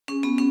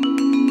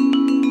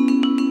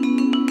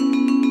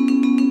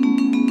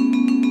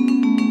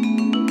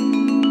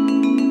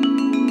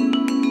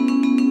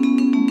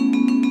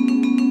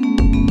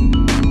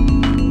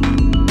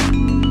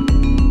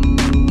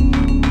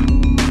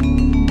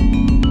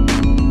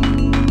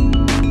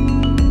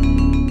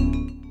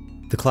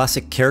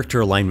classic character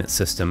alignment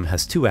system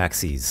has two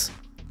axes,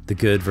 the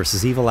good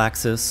versus evil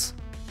axis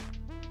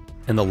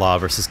and the law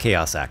versus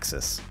chaos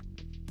axis.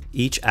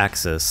 Each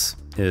axis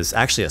is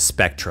actually a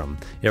spectrum.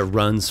 It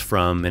runs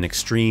from an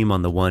extreme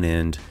on the one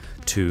end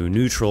to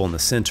neutral in the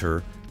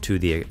center to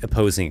the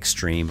opposing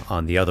extreme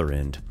on the other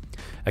end.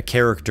 A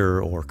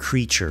character or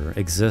creature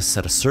exists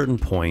at a certain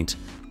point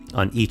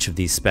on each of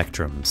these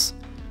spectrums.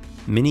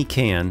 Many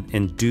can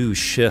and do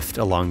shift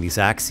along these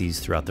axes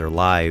throughout their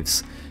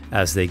lives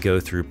as they go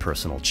through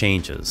personal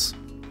changes.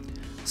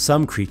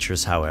 Some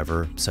creatures,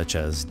 however, such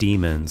as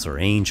demons or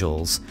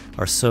angels,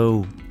 are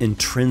so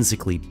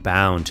intrinsically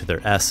bound to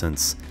their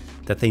essence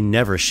that they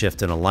never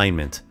shift in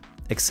alignment,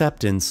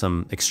 except in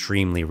some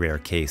extremely rare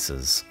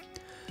cases.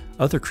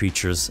 Other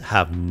creatures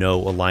have no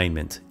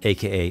alignment,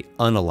 aka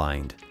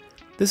unaligned.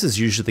 This is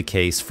usually the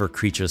case for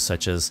creatures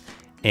such as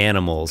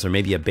animals or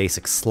maybe a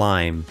basic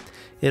slime.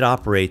 It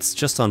operates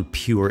just on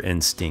pure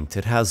instinct.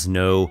 It has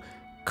no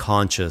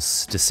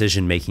conscious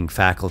decision-making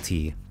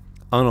faculty.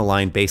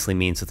 Unaligned basically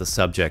means that the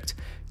subject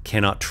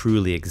cannot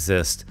truly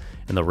exist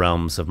in the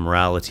realms of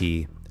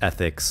morality,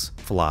 ethics,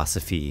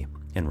 philosophy,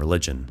 and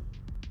religion.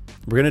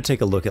 We're going to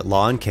take a look at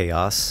law and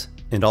chaos,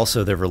 and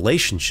also their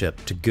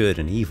relationship to good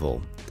and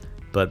evil.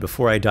 But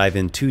before I dive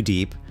in too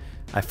deep,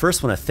 I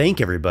first want to thank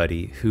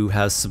everybody who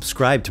has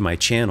subscribed to my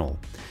channel.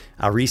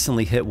 I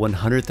recently hit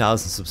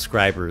 100,000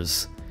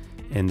 subscribers,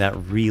 and that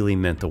really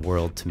meant the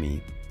world to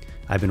me.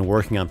 I've been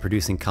working on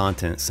producing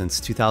content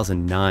since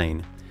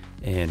 2009,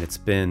 and it's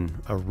been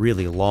a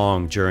really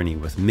long journey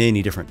with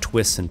many different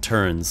twists and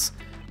turns.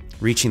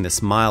 Reaching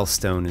this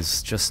milestone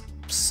is just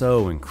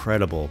so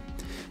incredible.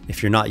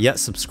 If you're not yet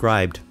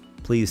subscribed,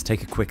 please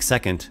take a quick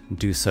second and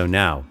do so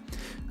now.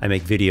 I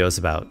make videos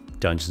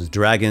about Dungeons &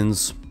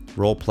 Dragons,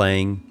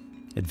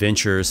 role-playing,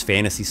 adventures,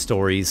 fantasy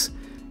stories.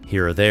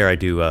 Here or there I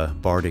do a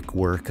bardic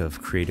work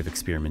of creative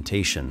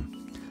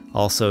experimentation.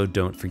 Also,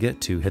 don't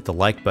forget to hit the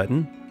like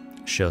button,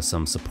 show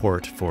some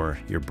support for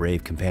your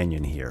brave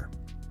companion here.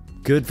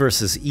 Good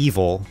versus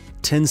evil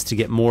tends to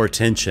get more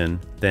attention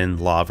than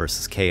law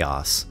versus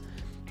chaos.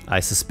 I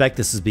suspect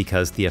this is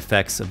because the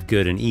effects of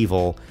good and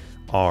evil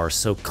are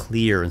so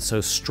clear and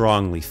so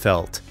strongly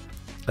felt,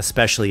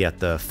 especially at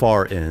the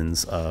far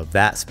ends of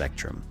that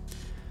spectrum.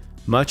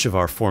 Much of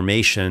our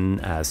formation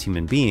as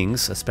human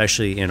beings,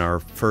 especially in our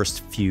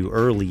first few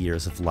early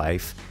years of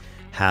life,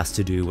 has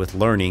to do with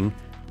learning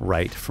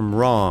right from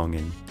wrong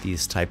and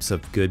these types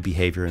of good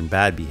behavior and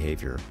bad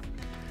behavior.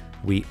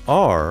 We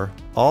are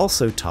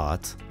also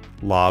taught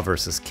law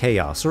versus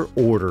chaos or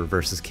order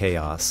versus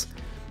chaos,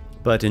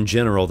 but in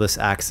general this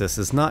axis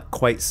is not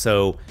quite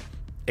so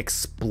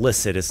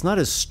explicit. It's not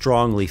as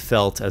strongly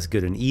felt as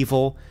good and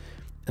evil,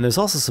 and there's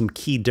also some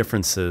key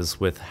differences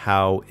with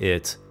how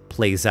it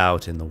plays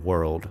out in the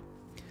world.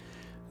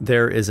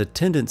 There is a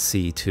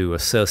tendency to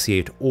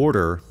associate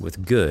order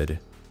with good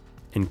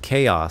and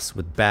chaos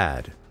with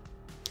bad.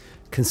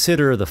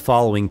 Consider the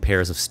following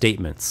pairs of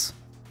statements.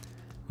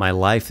 My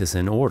life is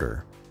in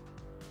order,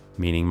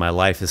 meaning my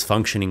life is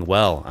functioning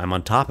well, I'm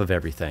on top of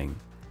everything.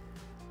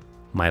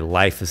 My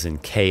life is in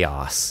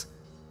chaos,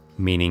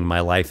 meaning my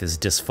life is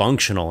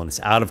dysfunctional and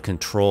it's out of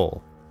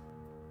control.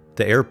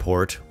 The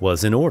airport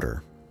was in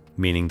order,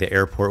 meaning the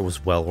airport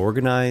was well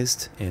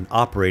organized and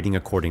operating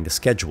according to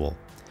schedule.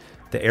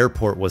 The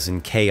airport was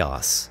in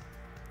chaos.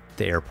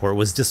 The airport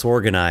was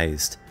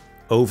disorganized,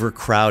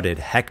 overcrowded,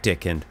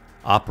 hectic, and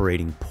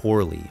operating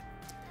poorly.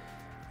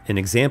 In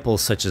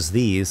examples such as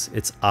these,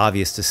 it's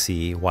obvious to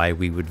see why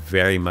we would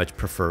very much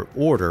prefer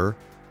order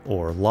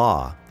or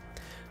law.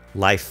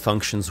 Life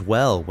functions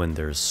well when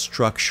there's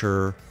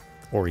structure,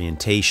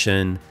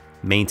 orientation,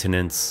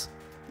 maintenance,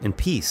 and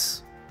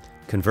peace.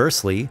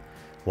 Conversely,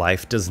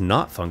 life does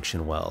not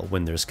function well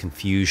when there's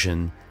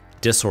confusion,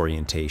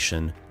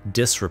 disorientation,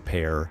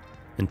 disrepair,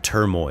 and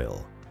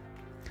turmoil.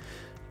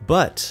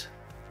 But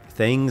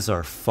things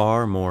are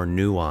far more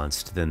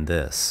nuanced than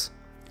this.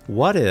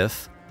 What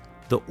if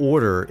the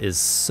order is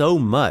so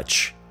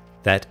much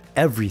that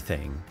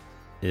everything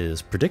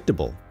is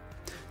predictable?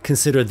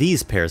 Consider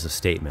these pairs of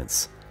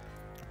statements.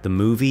 The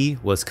movie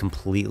was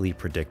completely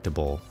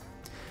predictable.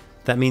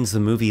 That means the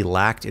movie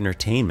lacked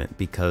entertainment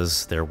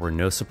because there were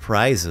no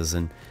surprises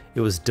and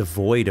it was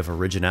devoid of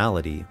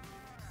originality.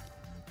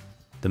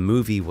 The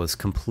movie was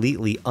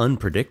completely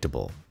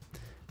unpredictable.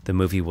 The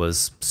movie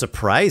was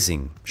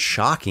surprising,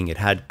 shocking. It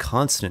had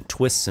constant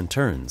twists and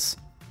turns.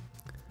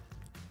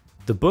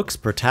 The book's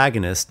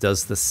protagonist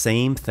does the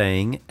same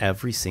thing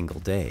every single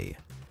day.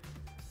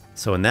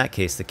 So in that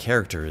case, the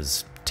character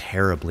is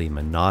terribly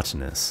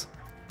monotonous.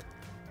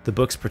 The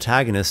book's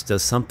protagonist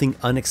does something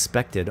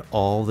unexpected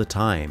all the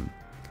time.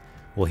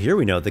 Well, here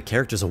we know the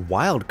character's a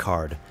wild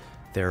card.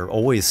 They're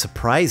always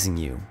surprising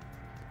you.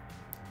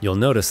 You'll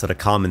notice that a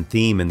common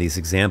theme in these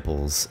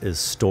examples is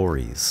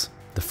stories.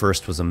 The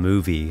first was a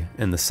movie,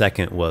 and the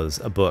second was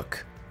a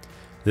book.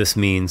 This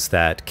means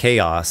that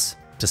chaos,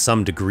 to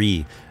some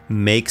degree,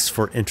 makes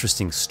for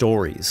interesting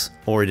stories,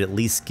 or it at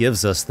least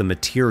gives us the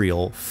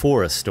material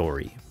for a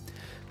story.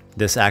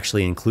 This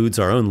actually includes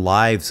our own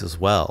lives as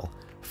well.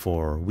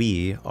 for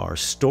we are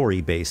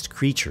story-based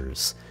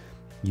creatures.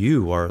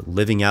 You are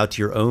living out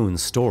your own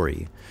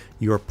story.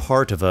 You are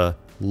part of a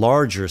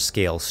larger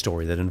scale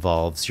story that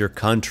involves your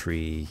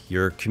country,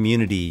 your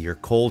community, your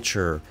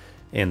culture,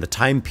 and the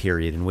time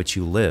period in which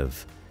you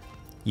live.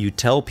 You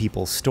tell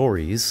people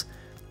stories,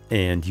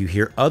 and you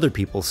hear other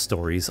people's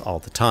stories all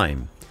the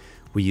time.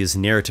 We use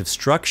narrative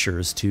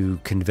structures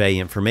to convey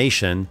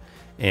information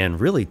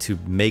and really to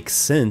make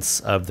sense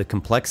of the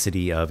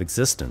complexity of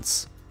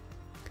existence.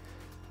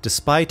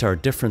 Despite our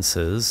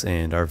differences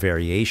and our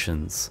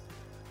variations,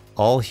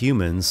 all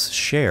humans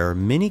share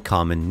many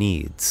common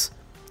needs.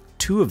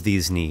 Two of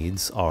these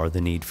needs are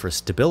the need for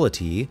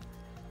stability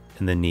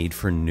and the need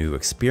for new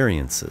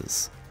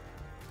experiences.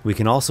 We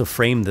can also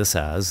frame this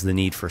as the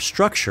need for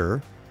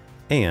structure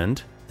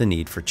and the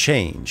need for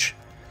change.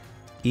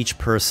 Each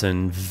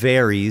person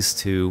varies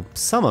to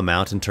some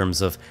amount in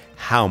terms of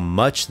how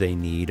much they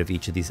need of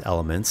each of these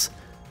elements,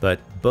 but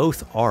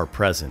both are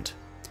present.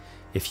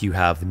 If you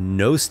have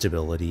no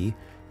stability,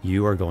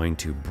 you are going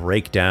to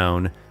break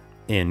down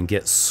and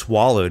get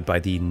swallowed by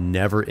the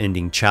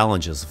never-ending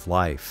challenges of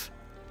life.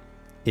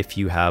 If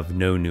you have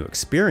no new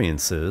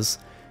experiences,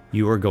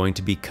 you are going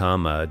to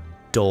become a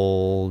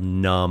dull,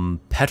 numb,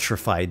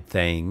 petrified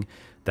thing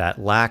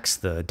that lacks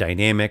the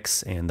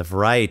dynamics and the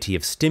variety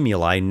of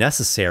stimuli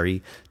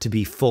necessary to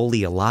be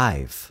fully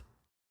alive.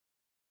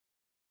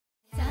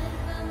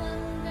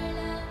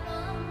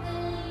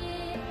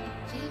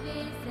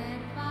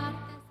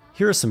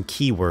 Here are some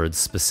keywords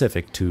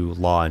specific to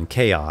law and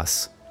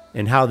chaos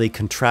and how they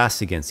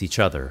contrast against each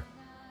other.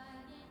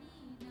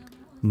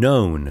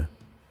 Known,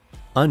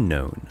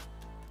 unknown.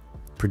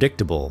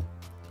 Predictable,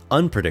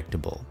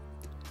 unpredictable.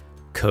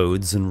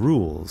 Codes and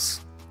rules.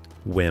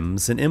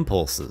 Whims and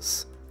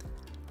impulses.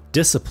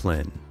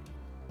 Discipline,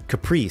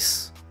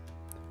 caprice.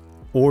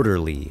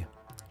 Orderly,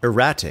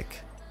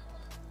 erratic.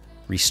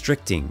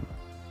 Restricting,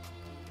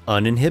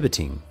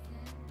 uninhibiting.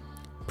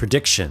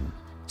 Prediction,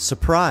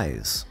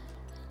 surprise.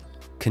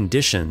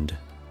 Conditioned,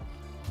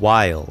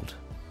 wild.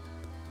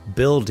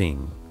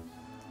 Building,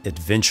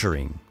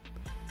 adventuring.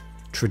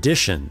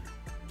 Tradition,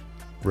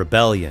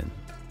 rebellion.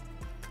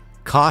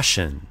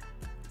 Caution,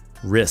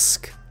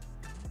 risk.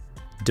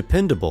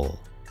 Dependable,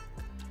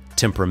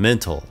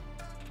 temperamental.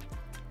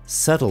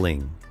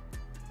 Settling,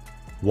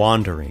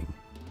 wandering.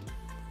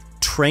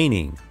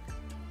 Training,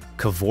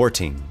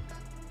 cavorting.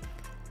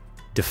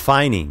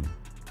 Defining,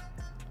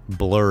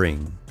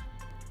 blurring.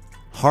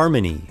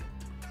 Harmony,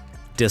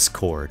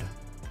 discord.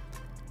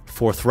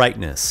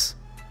 Forthrightness,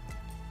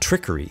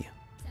 trickery.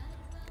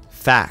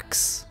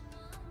 Facts,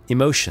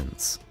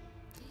 emotions.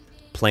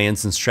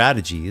 Plans and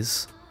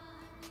strategies,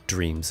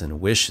 dreams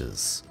and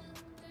wishes.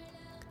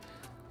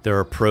 There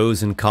are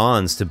pros and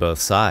cons to both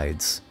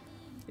sides.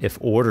 If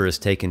order is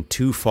taken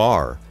too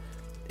far,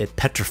 it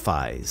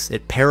petrifies,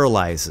 it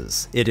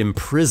paralyzes, it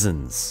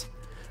imprisons.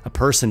 A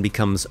person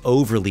becomes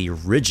overly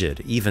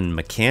rigid, even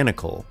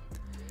mechanical.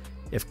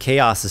 If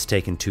chaos is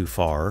taken too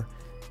far,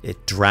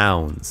 it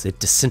drowns, it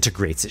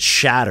disintegrates, it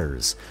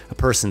shatters. A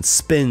person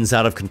spins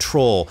out of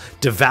control,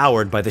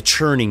 devoured by the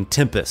churning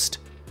tempest.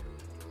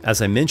 As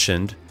I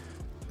mentioned,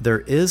 there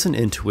is an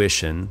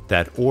intuition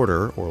that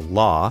order or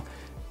law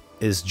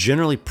is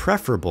generally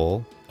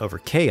preferable over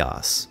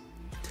chaos.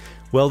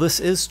 Well, this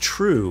is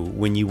true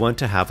when you want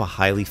to have a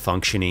highly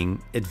functioning,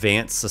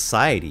 advanced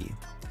society.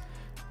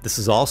 This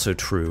is also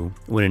true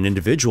when an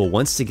individual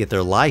wants to get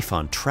their life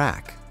on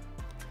track.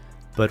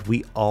 But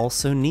we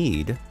also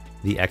need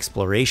the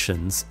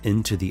explorations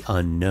into the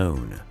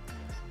unknown.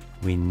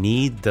 We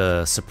need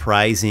the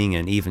surprising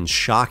and even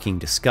shocking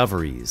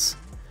discoveries.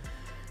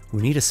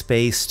 We need a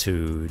space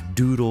to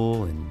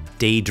doodle and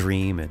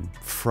daydream and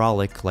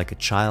frolic like a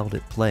child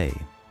at play.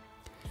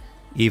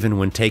 Even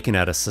when taken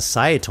at a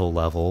societal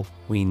level,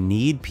 we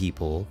need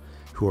people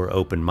who are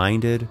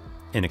open-minded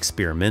and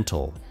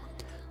experimental.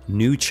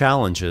 New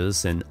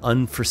challenges and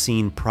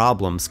unforeseen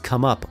problems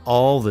come up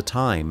all the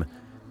time.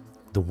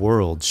 The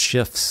world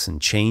shifts and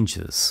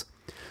changes.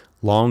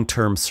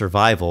 Long-term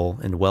survival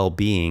and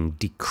well-being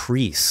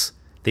decrease.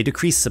 They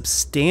decrease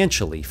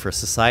substantially for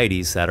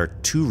societies that are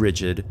too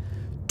rigid,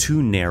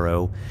 too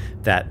narrow,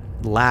 that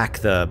lack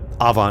the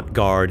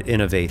avant-garde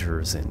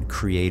innovators and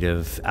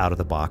creative,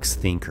 out-of-the-box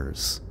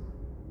thinkers.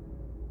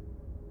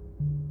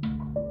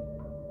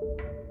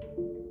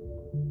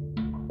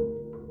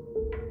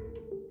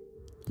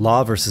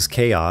 Law versus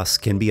chaos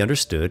can be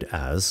understood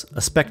as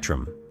a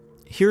spectrum.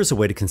 Here's a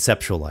way to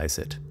conceptualize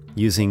it,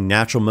 using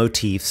natural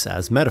motifs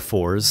as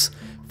metaphors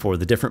for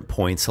the different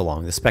points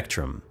along the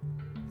spectrum.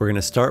 We're going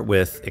to start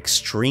with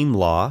extreme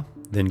law,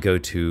 then go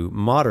to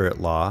moderate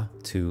law,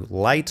 to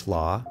light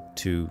law,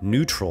 to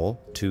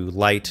neutral, to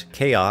light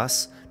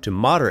chaos, to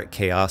moderate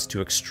chaos,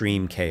 to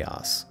extreme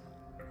chaos.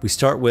 We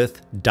start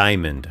with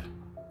diamond,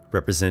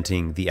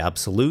 representing the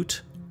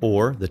absolute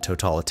or the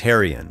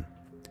totalitarian.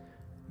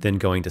 Then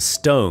going to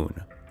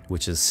stone,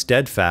 which is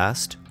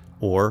steadfast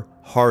or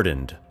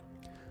hardened.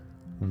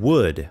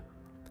 Wood,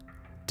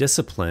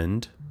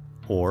 disciplined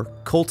or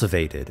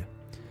cultivated.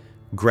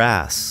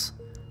 Grass,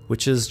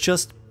 which is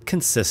just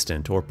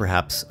consistent or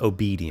perhaps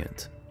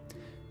obedient.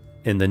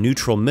 In the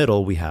neutral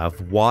middle, we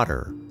have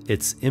water.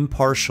 It's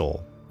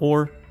impartial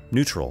or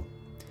neutral.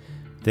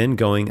 Then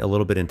going a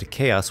little bit into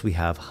chaos, we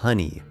have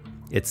honey.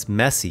 It's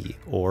messy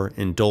or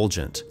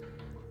indulgent.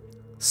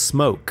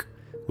 Smoke,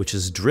 which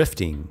is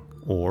drifting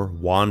or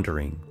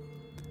wandering.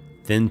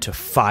 Then to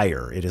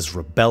fire, it is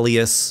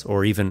rebellious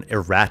or even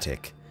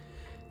erratic.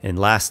 And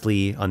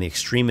lastly, on the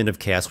extreme end of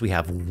chaos, we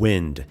have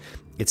wind.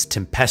 It's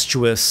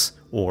tempestuous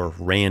or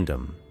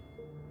random.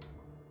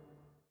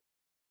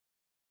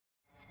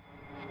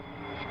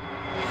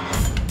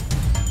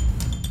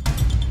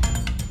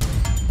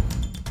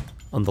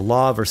 On the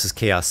law versus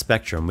chaos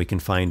spectrum, we can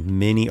find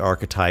many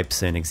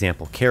archetypes and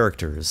example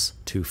characters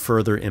to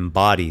further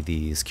embody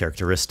these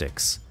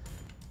characteristics.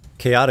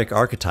 Chaotic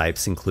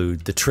archetypes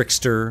include the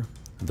trickster,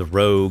 the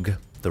rogue,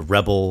 the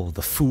rebel,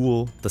 the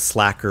fool, the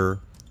slacker,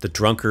 the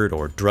drunkard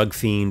or drug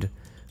fiend,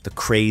 the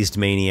crazed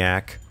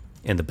maniac,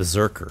 and the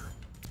berserker.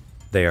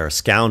 They are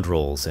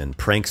scoundrels and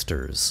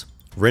pranksters,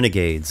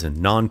 renegades and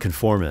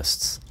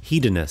nonconformists,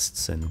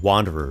 hedonists and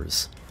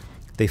wanderers.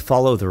 They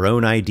follow their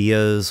own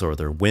ideas or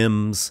their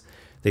whims.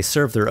 They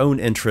serve their own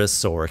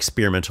interests or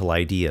experimental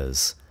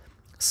ideas.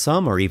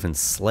 Some are even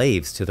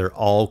slaves to their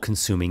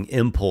all-consuming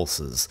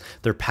impulses.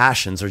 Their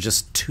passions are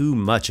just too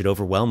much, it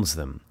overwhelms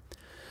them.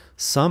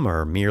 Some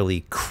are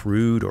merely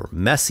crude or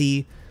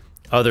messy.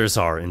 Others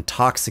are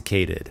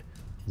intoxicated,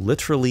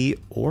 literally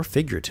or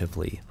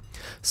figuratively.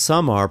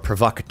 Some are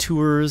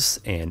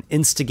provocateurs and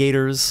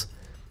instigators,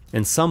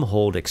 and some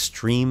hold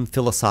extreme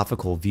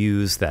philosophical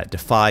views that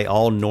defy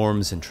all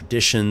norms and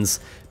traditions.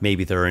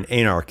 Maybe they're an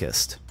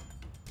anarchist.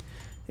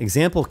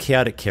 Example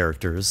chaotic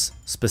characters,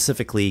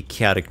 specifically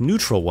chaotic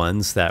neutral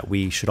ones that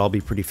we should all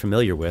be pretty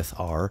familiar with,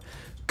 are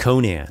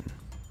Conan,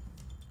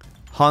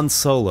 Han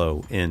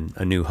Solo in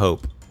A New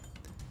Hope,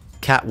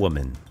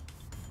 Catwoman,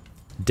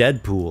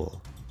 Deadpool,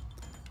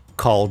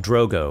 Khal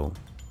Drogo,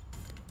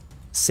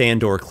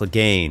 Sandor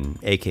Clegane,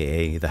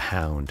 aka the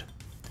Hound,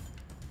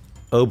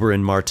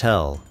 Oberyn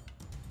Martell,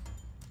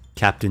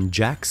 Captain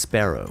Jack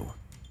Sparrow,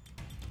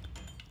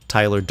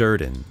 Tyler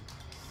Durden,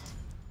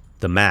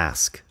 The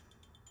Mask,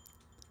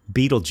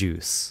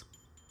 Beetlejuice,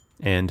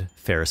 and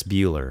Ferris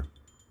Bueller.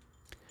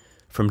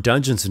 From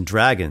Dungeons &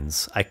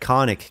 Dragons,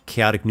 iconic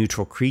chaotic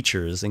neutral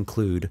creatures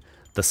include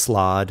the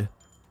Slod,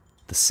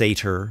 the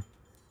Satyr,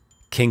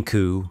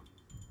 Kenku,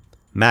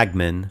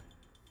 Magman,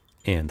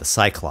 and the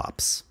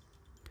Cyclops.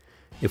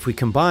 If we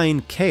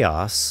combine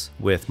chaos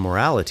with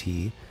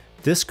morality,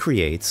 this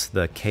creates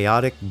the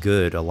chaotic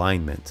good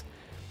alignment.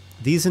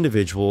 These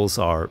individuals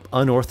are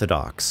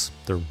unorthodox,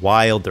 they're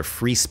wild, they're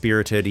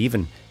free-spirited,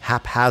 even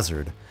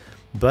haphazard,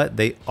 but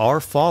they are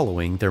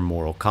following their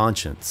moral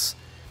conscience.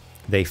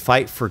 They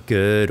fight for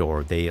good,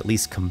 or they at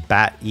least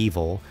combat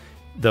evil,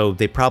 though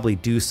they probably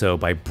do so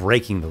by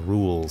breaking the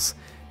rules,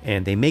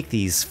 and they make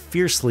these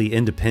fiercely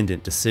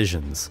independent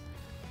decisions.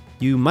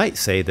 You might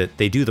say that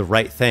they do the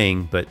right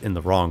thing, but in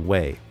the wrong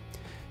way.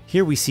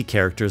 Here we see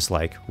characters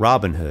like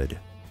Robin Hood,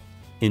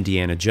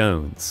 Indiana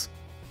Jones,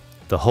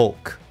 the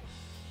Hulk,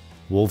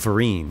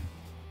 Wolverine,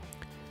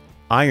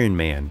 Iron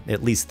Man,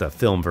 at least the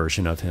film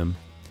version of him,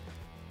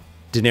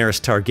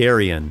 Daenerys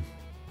Targaryen,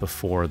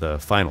 before the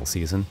final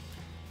season,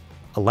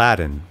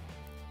 Aladdin,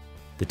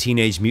 the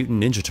Teenage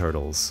Mutant Ninja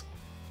Turtles,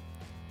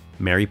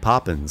 Mary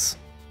Poppins,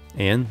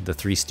 and the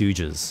Three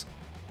Stooges.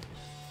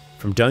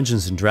 From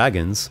Dungeons &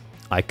 Dragons,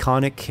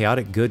 iconic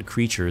chaotic good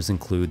creatures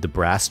include the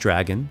Brass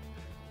Dragon,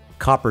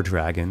 Copper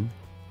Dragon,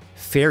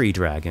 Fairy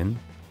Dragon,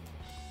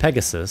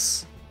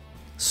 Pegasus,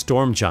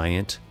 Storm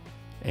Giant,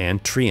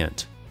 and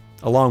Treant,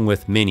 along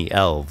with many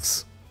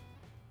elves.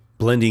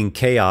 Blending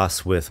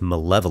chaos with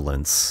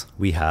malevolence,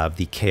 we have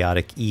the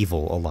chaotic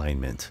evil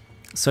alignment.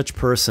 Such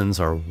persons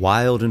are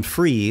wild and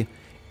free,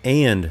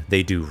 and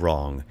they do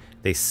wrong.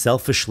 They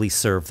selfishly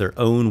serve their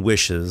own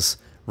wishes,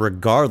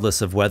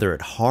 regardless of whether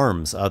it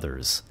harms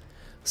others.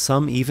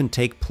 Some even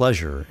take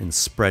pleasure in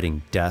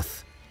spreading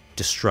death,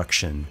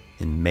 destruction,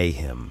 and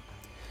mayhem.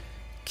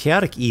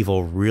 Chaotic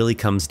evil really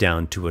comes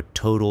down to a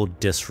total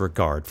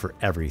disregard for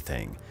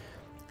everything.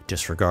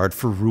 Disregard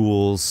for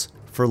rules,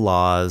 for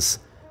laws.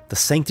 The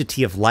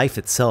sanctity of life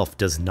itself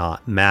does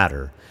not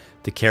matter.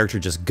 The character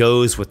just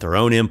goes with their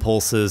own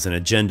impulses and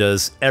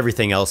agendas,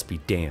 everything else be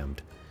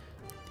damned.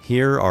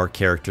 Here are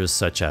characters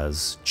such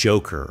as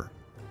Joker,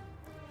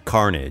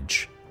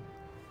 Carnage,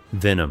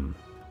 Venom,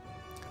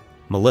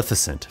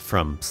 Maleficent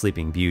from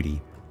Sleeping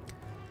Beauty,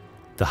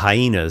 the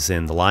hyenas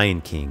in The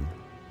Lion King,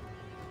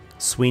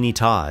 Sweeney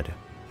Todd,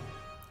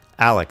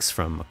 Alex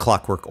from A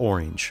Clockwork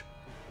Orange,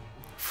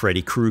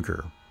 Freddy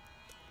Krueger,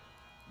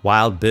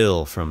 Wild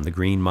Bill from The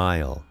Green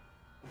Mile,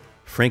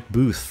 Frank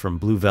Booth from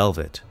Blue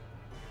Velvet,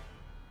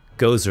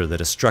 Gozer the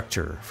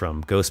Destructor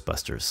from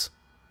Ghostbusters,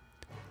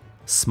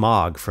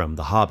 Smaug from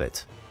The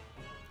Hobbit,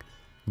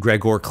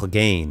 Gregor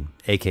Clegane,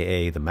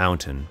 aka The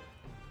Mountain,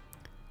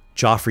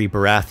 Joffrey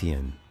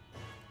Baratheon,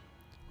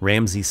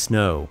 Ramsay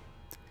Snow,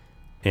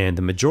 and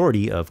the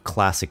majority of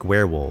classic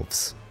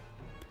werewolves.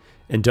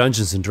 In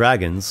Dungeons &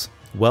 Dragons,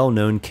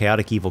 well-known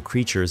chaotic evil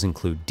creatures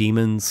include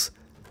demons,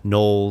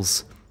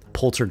 gnolls,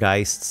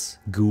 poltergeists,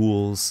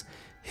 ghouls,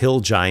 hill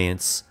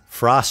giants,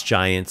 frost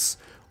giants,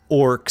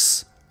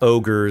 orcs,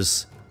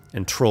 ogres,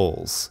 and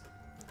trolls,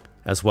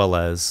 as well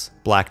as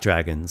black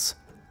dragons,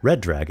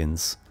 red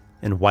dragons,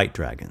 and white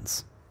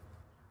dragons.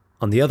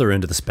 On the other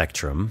end of the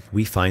spectrum,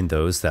 we find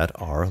those that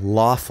are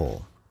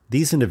lawful.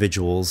 These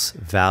individuals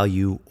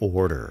value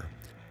order.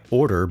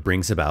 Order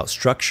brings about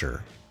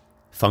structure,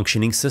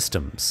 functioning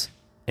systems,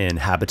 and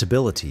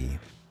habitability.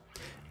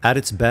 At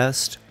its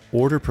best,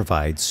 order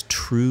provides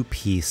true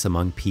peace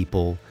among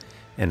people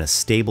and a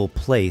stable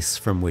place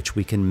from which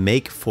we can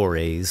make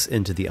forays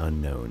into the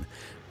unknown,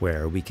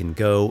 where we can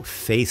go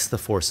face the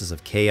forces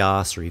of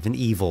chaos or even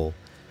evil,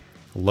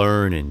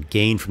 learn and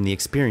gain from the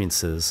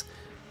experiences,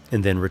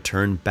 and then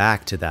return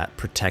back to that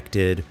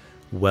protected,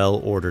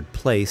 well-ordered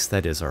place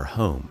that is our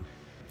home.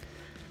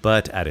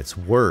 But at its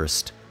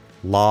worst,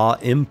 law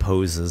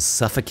imposes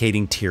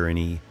suffocating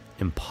tyranny,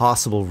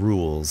 impossible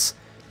rules,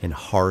 and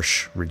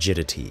harsh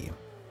rigidity.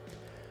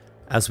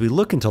 As we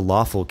look into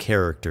lawful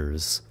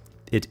characters,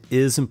 it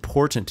is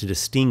important to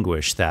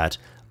distinguish that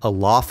a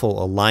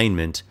lawful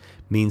alignment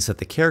means that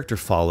the character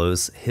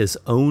follows his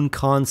own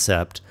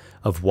concept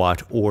of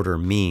what order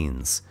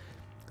means.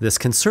 This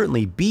can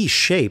certainly be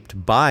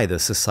shaped by the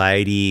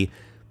society,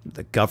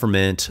 the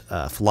government,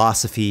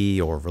 philosophy,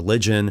 or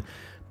religion,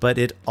 but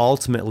it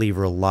ultimately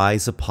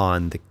relies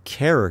upon the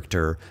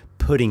character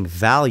putting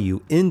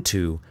value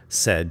into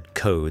said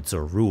codes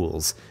or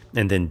rules,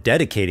 and then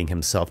dedicating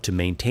himself to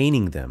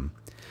maintaining them.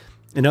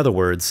 In other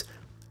words,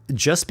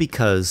 just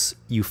because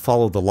you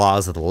follow the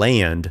laws of the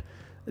land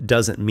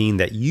doesn't mean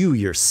that you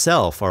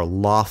yourself are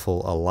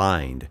lawful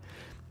aligned.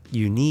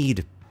 You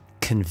need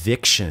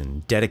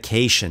conviction,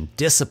 dedication,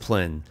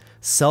 discipline,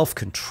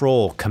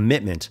 self-control,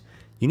 commitment.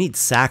 You need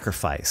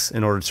sacrifice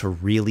in order to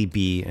really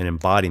be an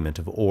embodiment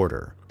of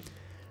order.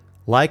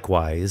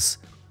 Likewise,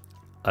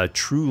 a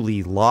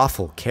truly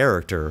lawful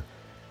character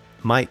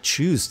might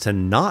choose to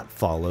not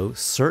follow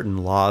certain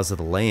laws of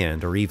the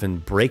land or even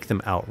break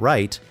them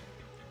outright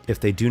if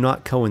they do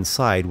not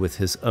coincide with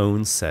his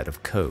own set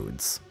of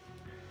codes.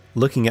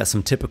 Looking at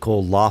some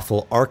typical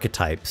lawful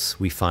archetypes,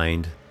 we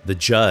find the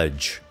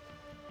judge,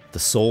 the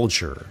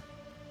soldier,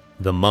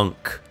 the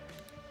monk,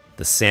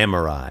 the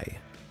samurai,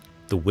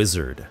 the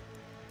wizard,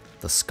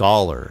 the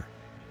scholar,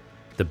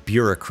 the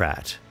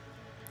bureaucrat,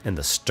 and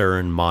the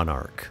stern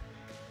monarch.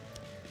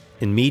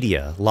 In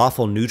media,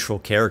 lawful neutral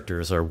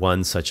characters are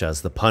ones such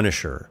as the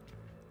Punisher,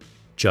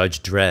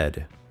 Judge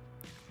Dredd,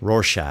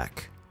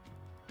 Rorschach,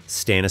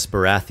 Stannis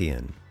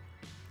Baratheon,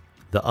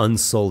 the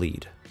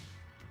Unsullied,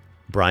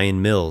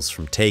 Brian Mills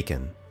from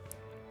Taken,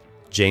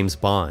 James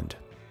Bond,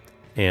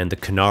 and the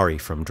Canary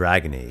from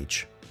Dragon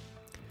Age.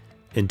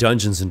 In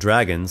Dungeons &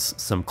 Dragons,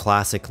 some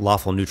classic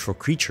lawful neutral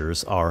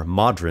creatures are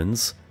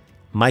Modrons,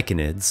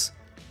 Myconids,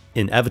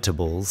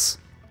 Inevitables,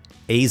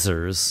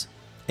 Azers,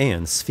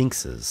 and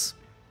Sphinxes.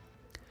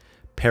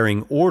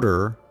 Pairing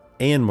order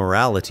and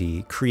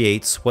morality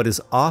creates what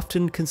is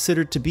often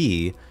considered to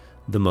be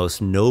the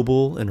most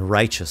noble and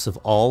righteous of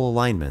all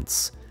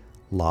alignments,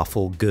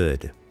 lawful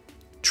good.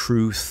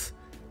 Truth,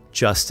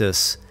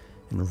 justice,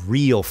 and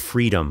real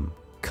freedom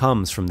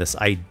comes from this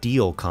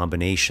ideal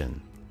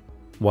combination.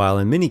 While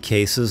in many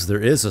cases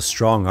there is a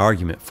strong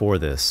argument for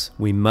this,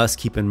 we must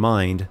keep in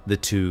mind the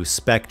two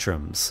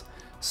spectrums.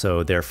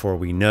 So therefore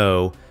we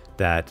know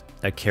that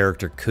a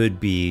character could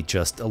be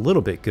just a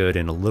little bit good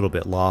and a little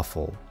bit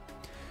lawful.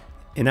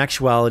 In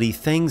actuality,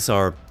 things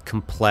are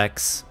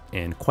complex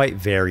and quite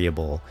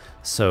variable,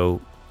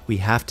 so we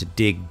have to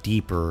dig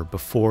deeper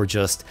before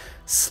just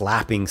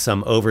slapping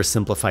some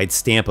oversimplified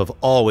stamp of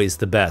always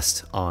the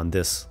best on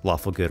this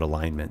lawful good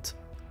alignment.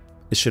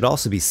 It should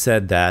also be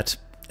said that,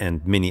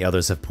 and many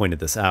others have pointed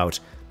this out,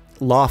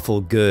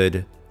 lawful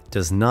good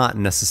does not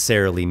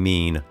necessarily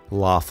mean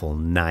lawful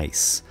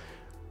nice.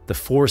 The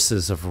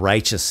forces of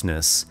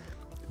righteousness,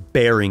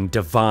 bearing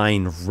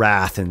divine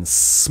wrath and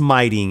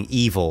smiting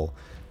evil,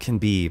 can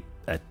be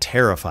a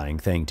terrifying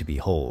thing to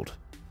behold.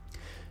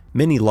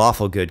 Many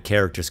lawful good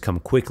characters come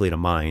quickly to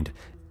mind: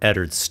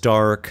 Eddard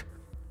Stark,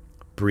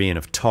 Brienne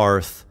of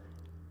Tarth,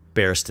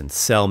 Barristan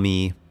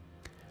Selmy,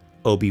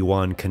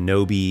 Obi-Wan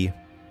Kenobi,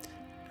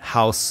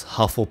 House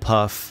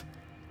Hufflepuff,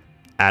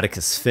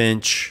 Atticus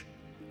Finch,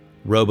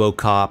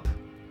 RoboCop,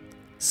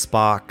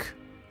 Spock,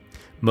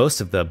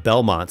 most of the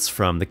Belmonts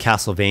from the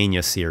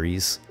Castlevania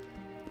series,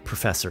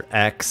 Professor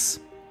X.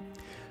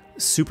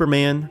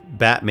 Superman,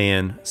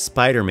 Batman,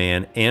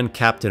 Spider-Man, and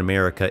Captain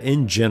America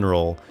in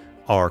general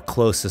are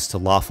closest to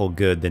lawful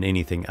good than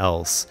anything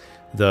else,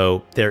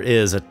 though there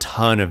is a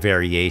ton of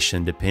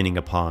variation depending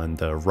upon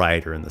the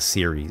writer in the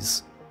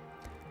series.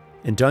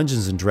 In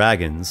Dungeons &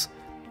 Dragons,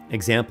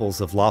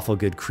 examples of lawful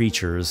good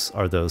creatures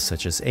are those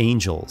such as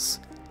angels,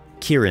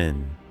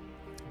 Kirin,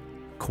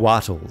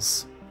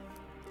 Quattles,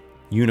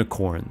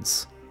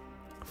 unicorns,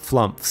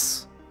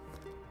 flumphs,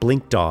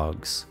 blink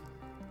dogs,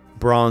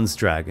 bronze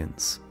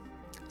dragons,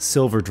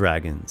 silver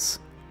dragons,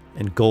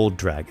 and gold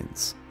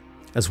dragons,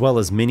 as well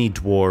as many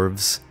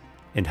dwarves,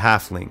 and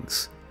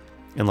halflings.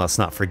 And let's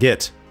not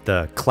forget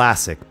the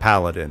classic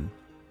paladin.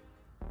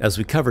 As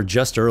we covered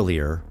just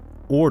earlier,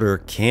 order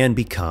can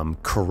become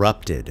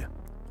corrupted.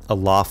 A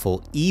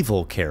lawful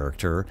evil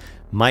character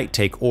might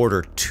take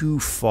order too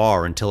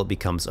far until it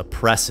becomes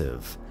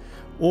oppressive,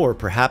 or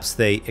perhaps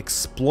they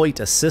exploit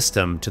a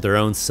system to their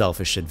own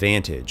selfish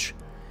advantage.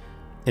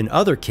 In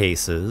other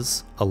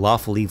cases, a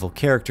lawful evil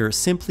character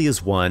simply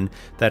is one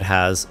that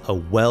has a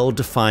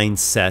well-defined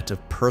set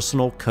of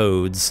personal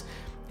codes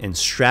and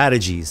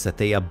strategies that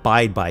they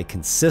abide by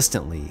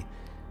consistently,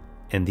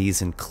 and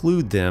these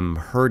include them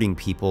hurting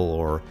people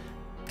or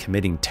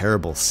committing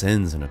terrible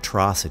sins and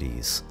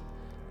atrocities.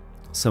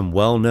 Some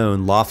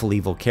well-known lawful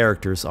evil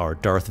characters are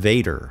Darth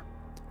Vader,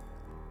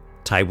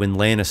 Tywin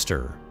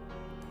Lannister,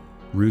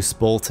 Roose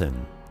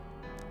Bolton,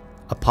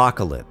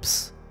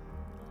 Apocalypse,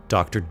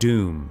 Doctor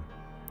Doom,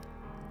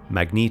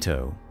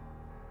 Magneto,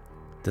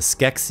 the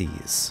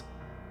Skeksis,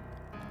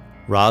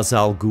 Ra's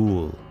al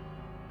Ghul,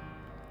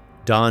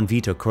 Don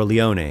Vito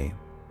Corleone,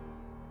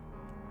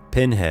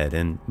 Pinhead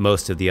and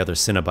most of the other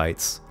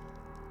Cenobites,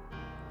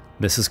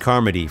 Mrs.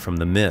 Carmody from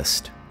The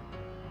Mist,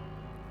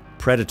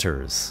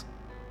 Predators,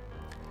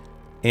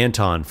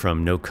 Anton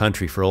from No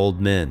Country for Old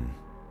Men.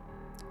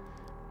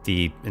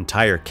 The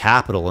entire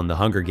capital in the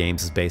Hunger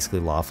Games is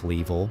basically lawful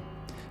evil,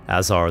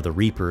 as are the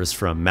Reapers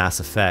from Mass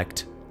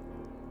Effect,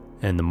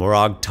 and the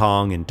Morag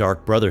Tong and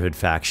Dark Brotherhood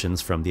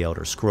factions from the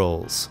Elder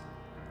Scrolls.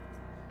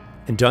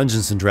 In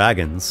Dungeons &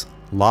 Dragons,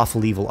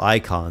 lawful evil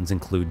icons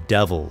include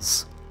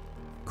devils,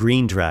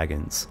 green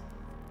dragons,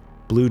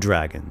 blue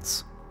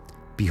dragons,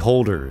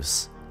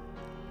 beholders,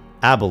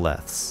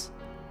 aboleths,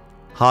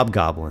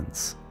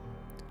 hobgoblins,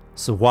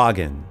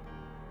 Sahuagin,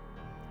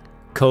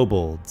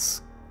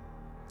 kobolds,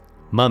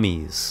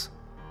 mummies,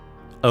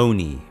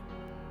 oni,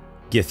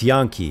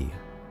 githyanki,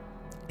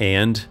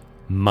 and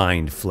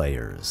mind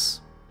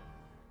flayers.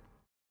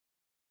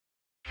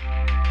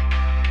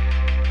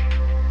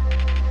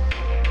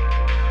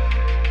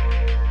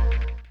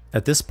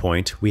 At this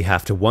point, we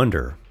have to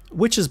wonder,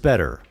 which is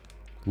better,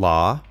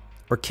 law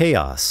or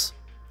chaos?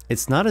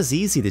 It's not as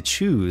easy to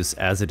choose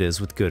as it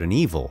is with good and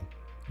evil.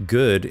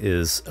 Good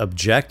is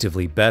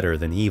objectively better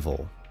than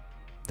evil.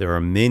 There are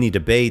many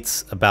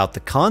debates about the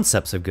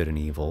concepts of good and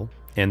evil,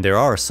 and there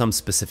are some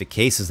specific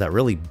cases that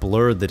really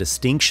blur the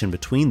distinction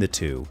between the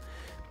two.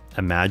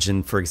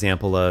 Imagine, for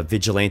example, a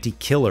vigilante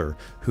killer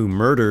who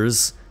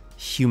murders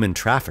human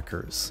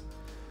traffickers.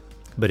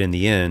 But in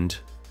the end,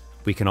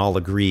 we can all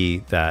agree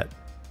that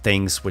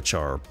things which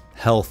are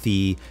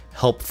healthy,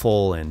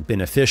 helpful, and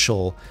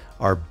beneficial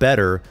are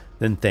better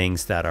than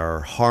things that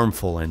are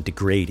harmful and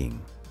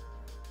degrading.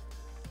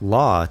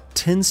 Law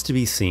tends to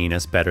be seen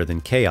as better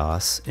than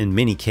chaos in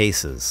many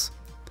cases,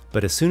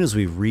 but as soon as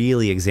we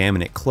really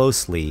examine it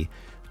closely,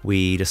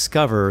 we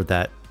discover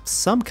that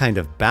some kind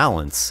of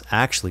balance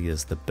actually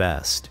is the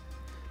best.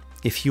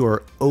 If you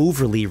are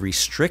overly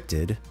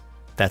restricted,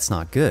 that's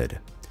not good.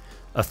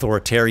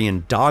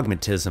 Authoritarian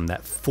dogmatism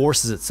that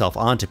forces itself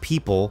onto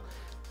people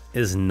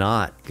is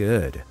not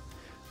good.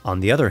 On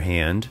the other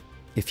hand,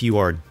 if you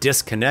are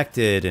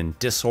disconnected and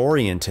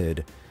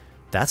disoriented,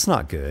 that's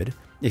not good.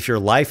 If your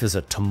life is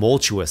a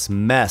tumultuous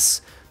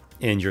mess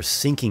and you're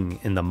sinking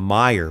in the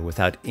mire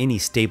without any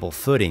stable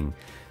footing,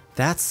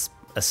 that's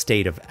a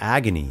state of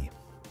agony.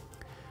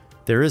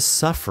 There is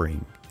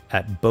suffering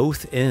at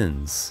both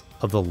ends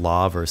of the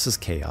law versus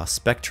chaos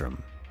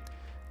spectrum.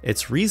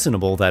 It's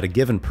reasonable that a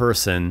given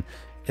person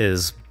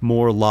is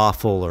more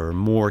lawful or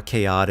more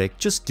chaotic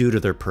just due to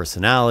their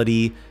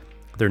personality,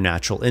 their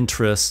natural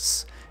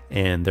interests,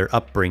 and their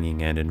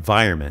upbringing and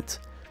environment.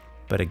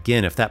 But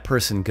again, if that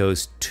person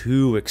goes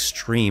too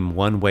extreme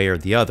one way or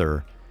the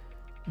other,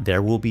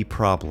 there will be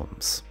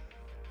problems.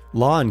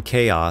 Law and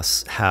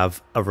chaos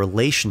have a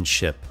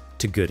relationship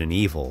to good and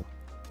evil.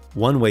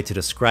 One way to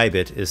describe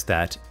it is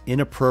that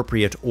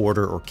inappropriate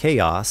order or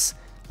chaos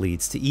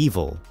leads to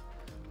evil,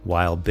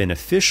 while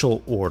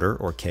beneficial order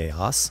or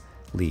chaos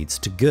leads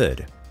to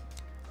good.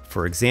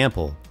 For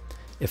example,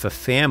 if a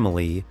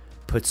family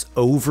puts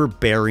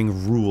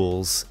overbearing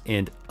rules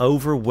and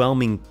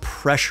overwhelming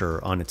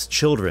pressure on its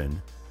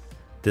children,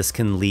 this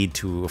can lead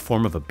to a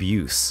form of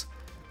abuse,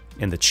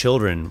 and the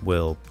children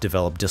will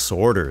develop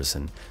disorders,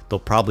 and they'll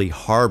probably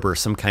harbor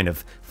some kind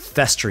of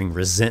festering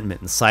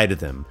resentment inside of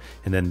them,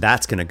 and then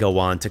that's going to go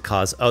on to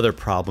cause other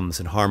problems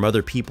and harm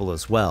other people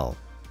as well.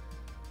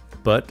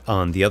 But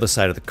on the other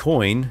side of the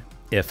coin,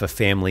 if a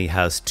family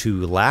has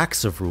too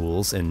lax of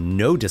rules and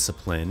no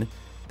discipline,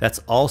 that's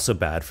also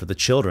bad for the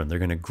children. They're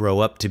going to grow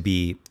up to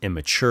be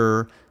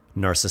immature,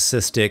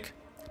 narcissistic,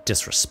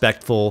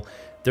 disrespectful.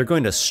 They're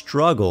going to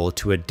struggle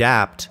to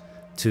adapt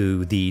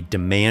to the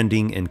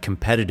demanding and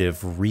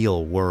competitive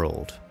real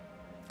world.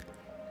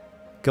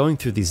 Going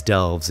through these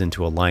delves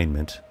into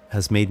alignment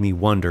has made me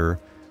wonder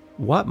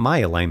what my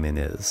alignment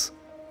is.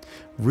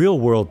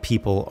 Real-world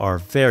people are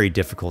very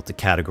difficult to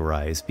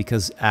categorize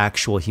because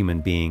actual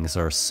human beings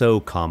are so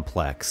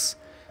complex.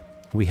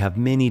 We have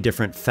many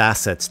different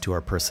facets to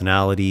our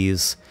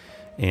personalities,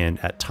 and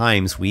at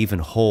times we even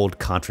hold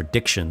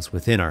contradictions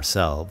within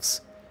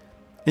ourselves.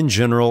 In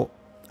general,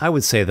 I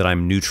would say that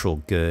I'm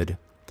neutral good.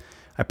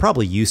 I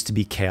probably used to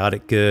be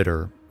chaotic good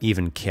or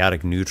even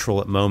chaotic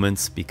neutral at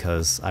moments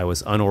because I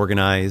was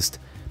unorganized.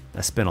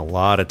 I spent a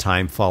lot of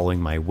time following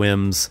my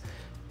whims,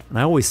 and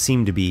I always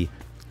seemed to be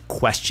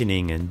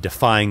questioning and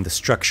defying the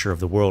structure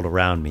of the world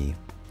around me.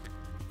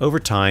 Over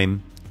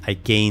time, I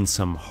gained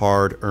some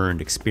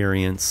hard-earned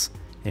experience,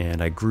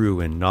 and I grew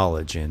in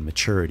knowledge and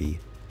maturity.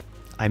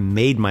 I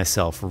made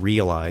myself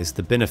realize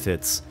the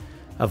benefits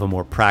of a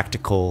more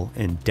practical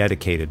and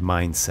dedicated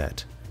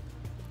mindset.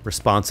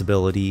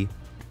 Responsibility,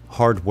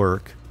 hard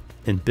work,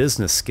 and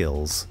business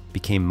skills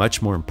became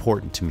much more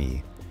important to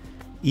me,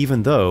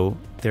 even though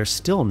they're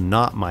still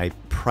not my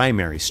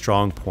primary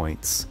strong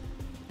points.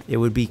 It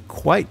would be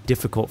quite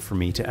difficult for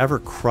me to ever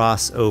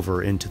cross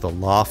over into the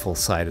lawful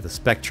side of the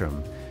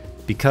spectrum,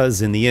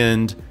 because in the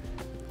end,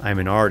 I'm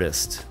an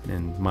artist,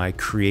 and my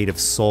creative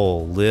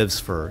soul lives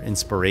for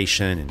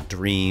inspiration and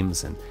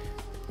dreams and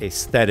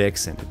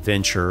aesthetics and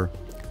adventure.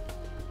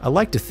 I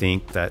like to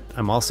think that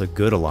I'm also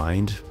good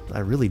aligned. I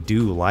really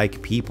do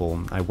like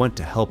people. I want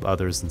to help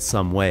others in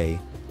some way.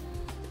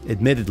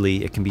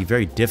 Admittedly, it can be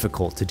very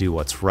difficult to do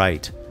what's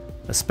right,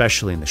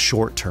 especially in the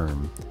short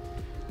term.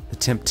 The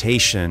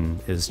temptation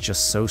is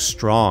just so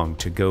strong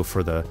to go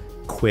for the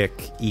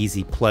quick,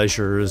 easy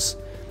pleasures,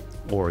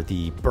 or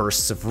the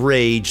bursts of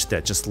rage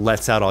that just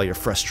lets out all your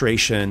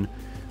frustration,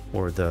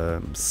 or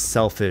the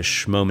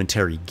selfish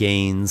momentary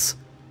gains.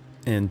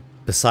 And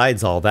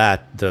besides all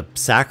that, the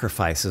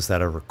sacrifices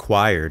that are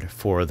required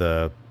for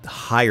the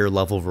higher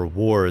level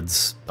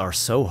rewards are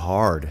so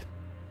hard,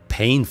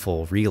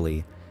 painful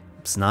really.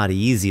 It's not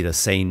easy to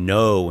say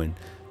no and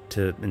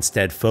to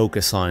instead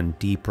focus on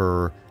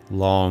deeper,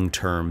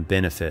 long-term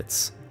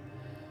benefits.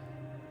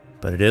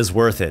 But it is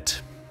worth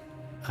it.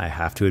 I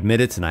have to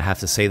admit it, and I have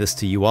to say this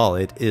to you all.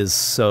 It is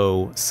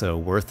so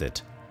worth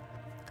it.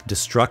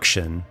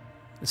 Destruction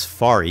is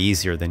far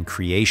easier than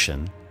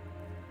creation,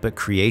 but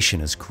creation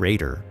is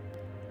greater.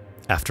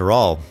 After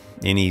all,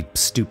 any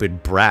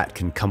stupid brat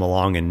can come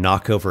along and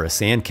knock over a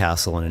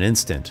sandcastle in an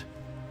instant,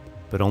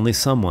 but only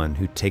someone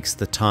who takes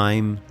the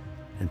time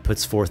and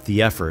puts forth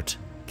the effort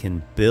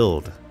can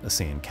build a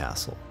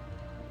sandcastle.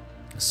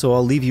 So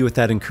I'll leave you with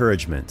that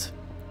encouragement.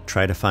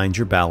 Try to find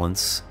your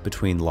balance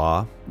between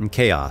law and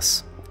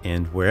chaos,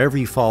 and wherever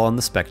you fall on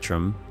the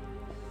spectrum,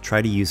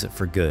 try to use it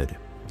for good.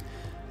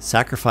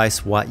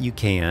 Sacrifice what you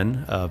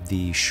can of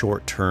the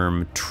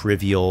short-term,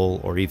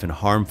 trivial, or even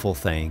harmful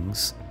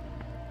things,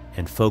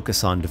 and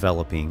focus on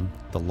developing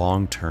the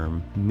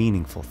long-term,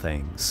 meaningful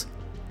things.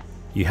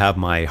 You have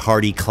my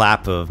hearty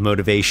clap of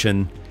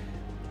motivation,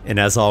 and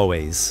as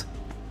always,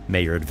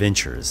 may your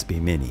adventures be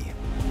many.